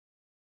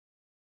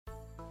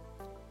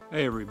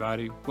Hey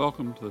everybody,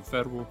 welcome to the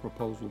Federal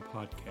Proposal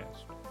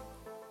Podcast.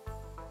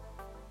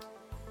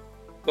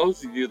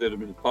 Those of you that have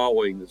been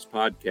following this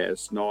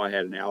podcast know I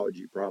had an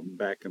allergy problem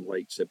back in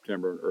late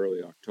September and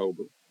early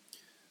October.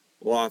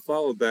 Well, I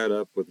followed that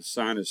up with a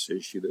sinus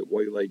issue that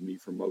waylaid me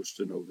for most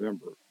of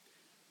November.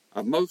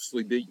 I've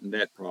mostly beaten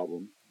that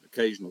problem,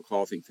 occasional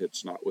coughing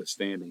fits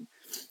notwithstanding,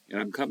 and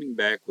I'm coming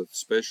back with a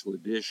special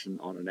edition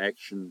on an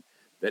action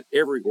that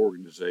every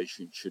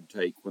organization should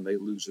take when they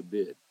lose a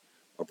bid,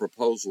 a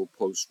proposal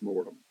post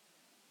mortem.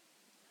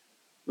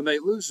 When they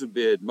lose a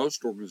bid,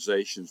 most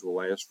organizations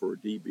will ask for a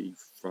debrief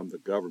from the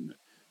government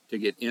to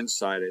get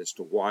insight as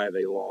to why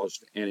they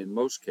lost, and in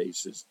most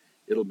cases,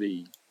 it'll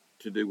be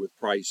to do with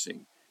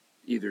pricing,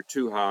 either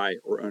too high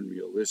or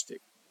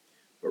unrealistic.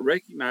 But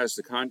recognize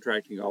the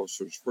contracting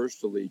officer's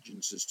first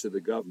allegiance is to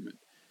the government,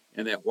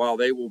 and that while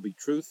they will be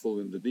truthful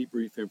in the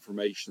debrief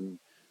information,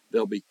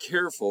 they'll be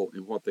careful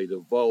in what they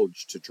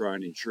divulge to try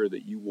and ensure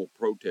that you won't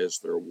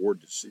protest their award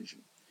decision.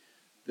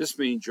 This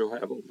means you'll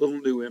have a little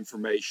new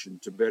information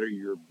to better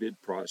your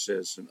bid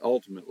process and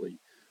ultimately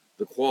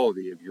the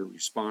quality of your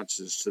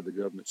responses to the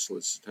government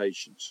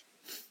solicitations.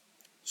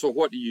 So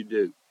what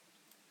do?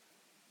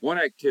 One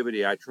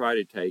activity I try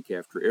to take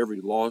after every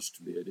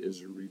lost bid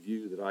is a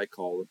review that I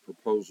call a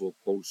Proposal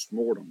Post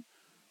Mortem,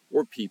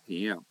 or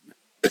PPM.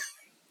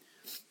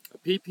 A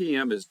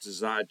PPM is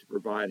designed to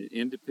provide an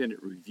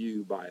independent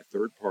review by a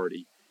third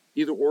party,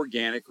 either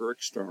organic or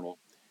external,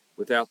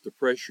 without the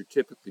pressure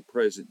typically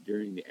present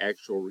during the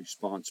actual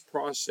response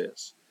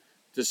process,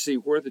 to see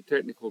where the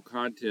technical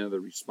content of the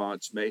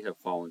response may have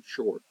fallen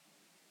short.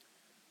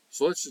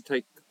 So let's just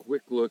take a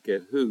quick look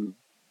at who,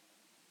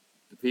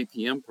 the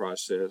PPM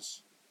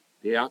process,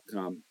 the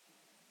outcome,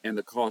 and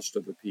the cost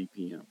of a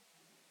PPM.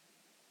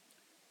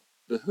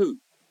 The who.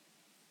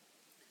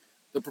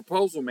 The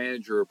proposal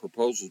manager or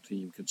proposal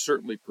team can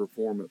certainly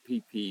perform a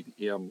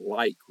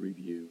PPM-like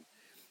review,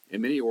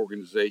 and many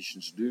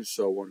organizations do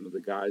so under the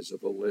guise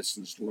of a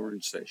lessons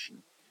learned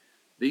session.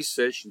 These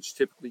sessions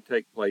typically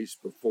take place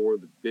before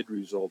the bid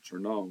results are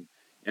known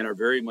and are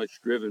very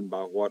much driven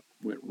by what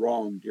went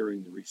wrong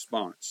during the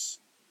response.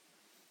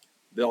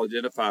 They'll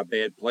identify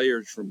bad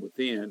players from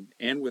within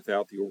and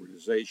without the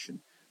organization,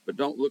 but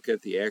don't look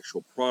at the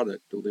actual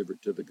product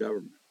delivered to the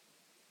government.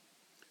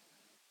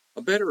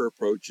 A better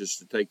approach is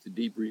to take the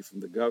debrief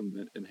from the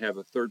government and have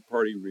a third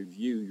party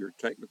review your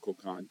technical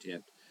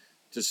content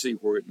to see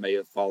where it may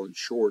have fallen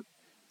short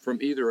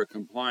from either a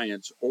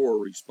compliance or a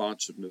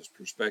responsiveness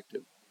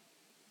perspective.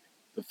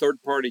 The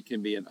third party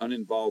can be an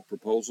uninvolved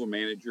proposal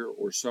manager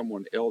or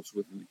someone else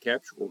within the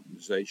capture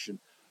organization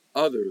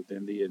other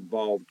than the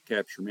involved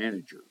capture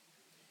manager.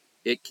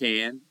 It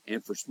can,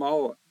 and for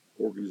small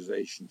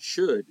organizations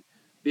should,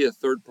 be a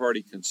third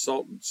party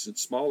consultant,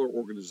 since smaller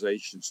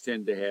organizations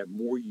tend to have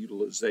more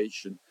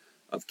utilization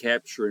of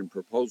capture and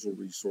proposal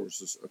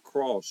resources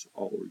across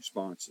all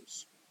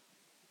responses.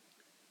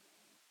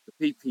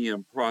 The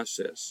PPM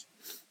process.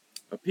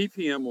 A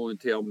PPM will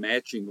entail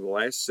matching the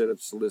last set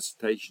of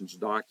solicitations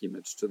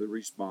documents to the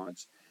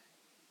response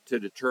to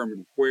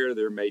determine where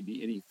there may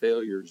be any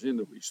failures in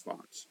the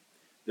response.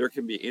 There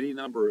can be any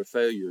number of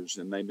failures,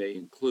 and they may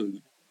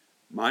include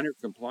minor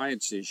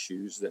compliance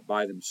issues that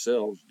by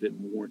themselves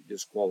didn't warrant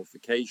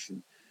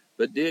disqualification,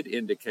 but did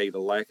indicate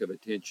a lack of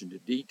attention to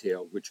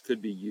detail which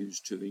could be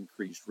used to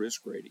increase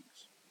risk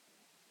ratings.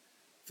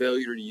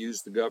 Failure to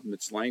use the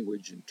government's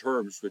language in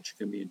terms which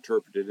can be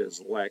interpreted as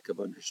a lack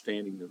of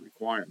understanding the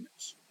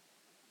requirements.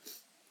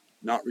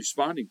 Not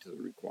responding to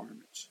the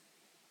requirements.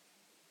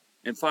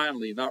 And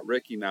finally, not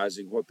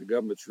recognizing what the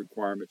government's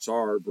requirements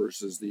are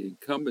versus the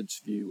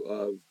incumbent's view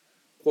of,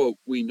 quote,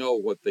 we know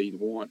what they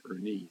want or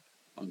need,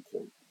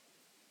 unquote.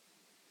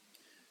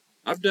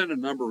 I've done a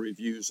number of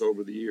reviews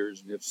over the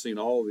years and have seen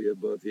all of the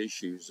above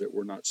issues that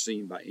were not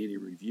seen by any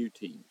review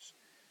teams.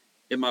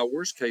 In my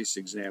worst case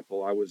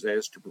example, I was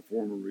asked to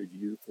perform a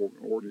review for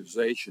an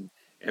organization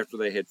after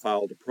they had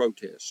filed a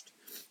protest.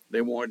 They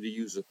wanted to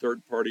use a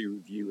third-party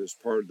review as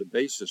part of the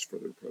basis for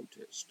their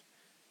protest.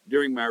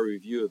 During my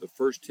review of the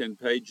first 10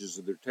 pages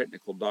of their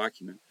technical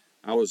document,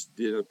 I was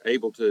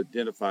able to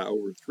identify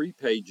over 3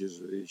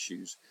 pages of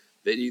issues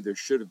that either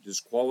should have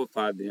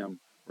disqualified them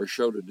or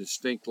showed a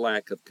distinct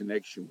lack of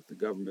connection with the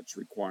government's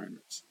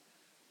requirements.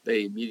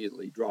 They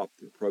immediately dropped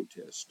their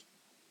protest.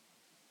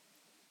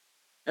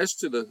 As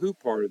to the who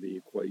part of the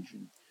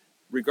equation,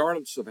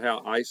 regardless of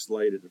how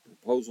isolated a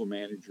proposal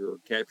manager or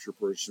capture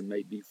person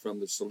may be from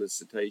the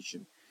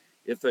solicitation,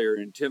 if they are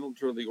integral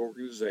to the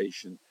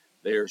organization,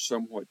 they are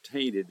somewhat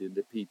tainted in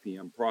the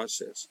PPM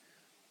process.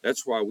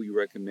 That's why we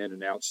recommend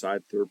an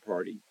outside third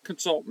party,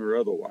 consultant or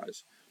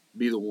otherwise,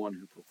 be the one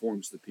who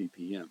performs the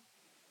PPM.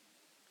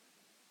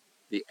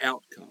 The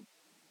outcome.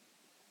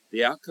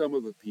 The outcome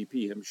of a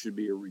PPM should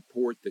be a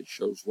report that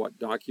shows what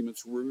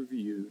documents were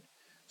reviewed,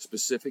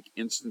 specific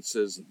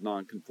instances of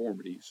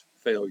nonconformities,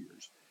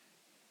 failures,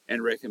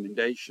 and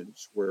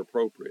recommendations where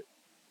appropriate.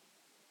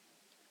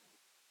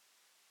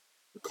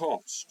 The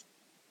cost.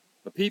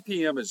 A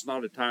PPM is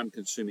not a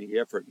time-consuming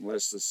effort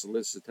unless the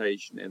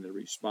solicitation and the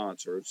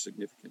response are of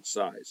significant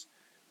size.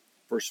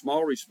 For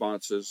small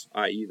responses,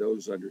 i.e.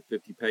 those under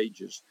 50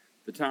 pages,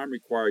 the time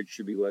required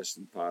should be less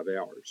than 5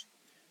 hours.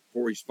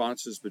 For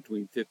responses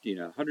between 50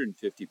 and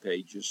 150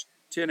 pages,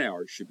 10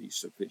 hours should be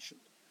sufficient.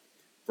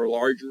 For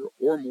larger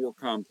or more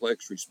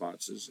complex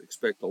responses,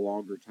 expect a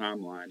longer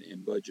timeline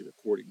and budget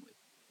accordingly.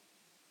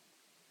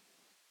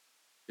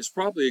 It's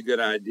probably a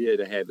good idea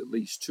to have at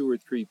least 2 or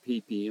 3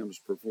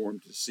 PPMs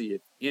performed to see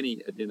if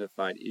any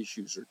identified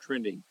issues are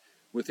trending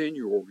within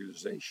your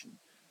organization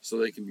so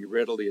they can be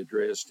readily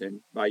addressed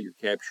by your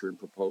capture and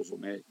proposal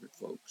management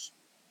folks.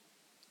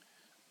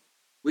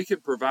 We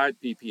can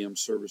provide PPM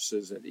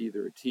services at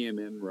either a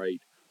TMN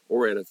rate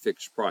or at a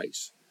fixed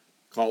price.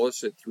 Call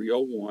us at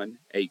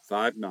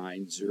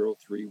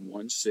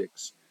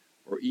 301-859-0316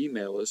 or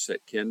email us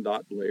at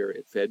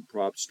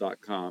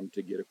ken.blair@fedprops.com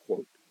to get a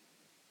quote.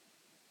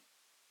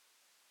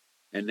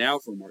 And now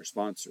from our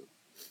sponsor.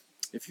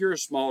 If you're a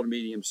small to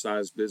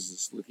medium-sized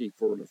business looking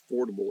for an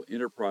affordable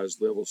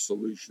enterprise-level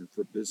solution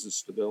for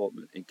business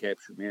development and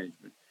capture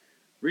management,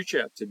 reach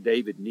out to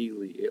David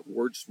Neely at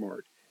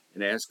WordSmart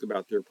and ask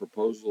about their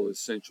Proposal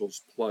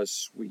Essentials Plus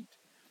suite.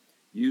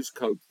 Use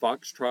code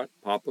Foxtrot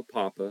Papa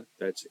Papa,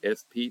 that's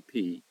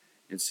FPP,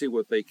 and see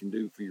what they can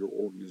do for your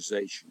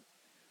organization.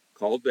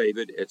 Call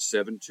David at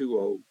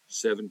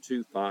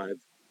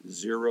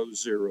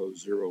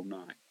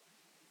 720-725-0009.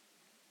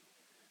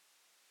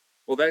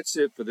 Well, that's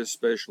it for this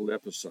special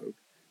episode.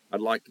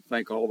 I'd like to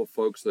thank all the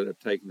folks that have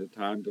taken the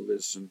time to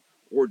listen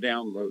or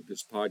download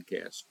this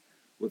podcast.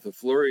 With a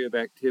flurry of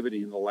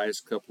activity in the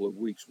last couple of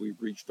weeks,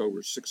 we've reached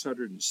over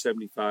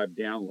 675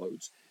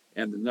 downloads,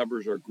 and the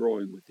numbers are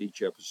growing with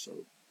each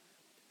episode.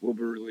 We'll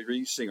be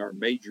releasing our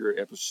major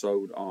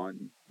episode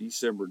on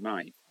December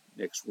 9th,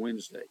 next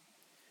Wednesday.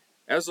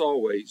 As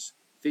always,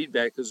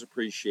 feedback is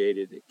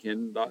appreciated at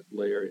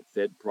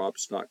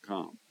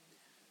ken.blair@fedprops.com.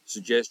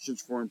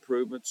 Suggestions for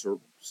improvements or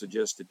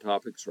suggested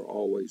topics are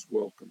always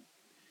welcome.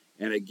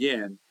 And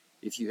again,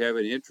 if you have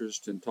an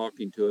interest in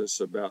talking to us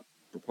about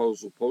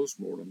Proposal Post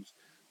Mortems,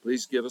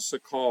 please give us a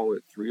call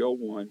at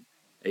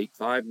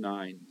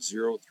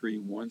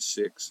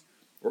 301-859-0316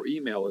 or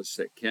email us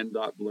at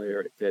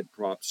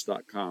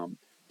ken.blair@fedprops.com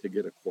to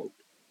get a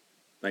quote.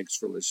 Thanks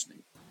for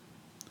listening.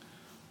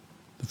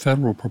 The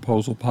Federal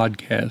Proposal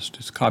Podcast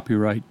is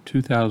copyright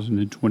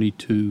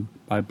 2022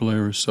 by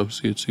Blair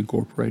Associates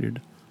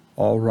Incorporated.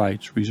 All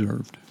rights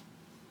reserved.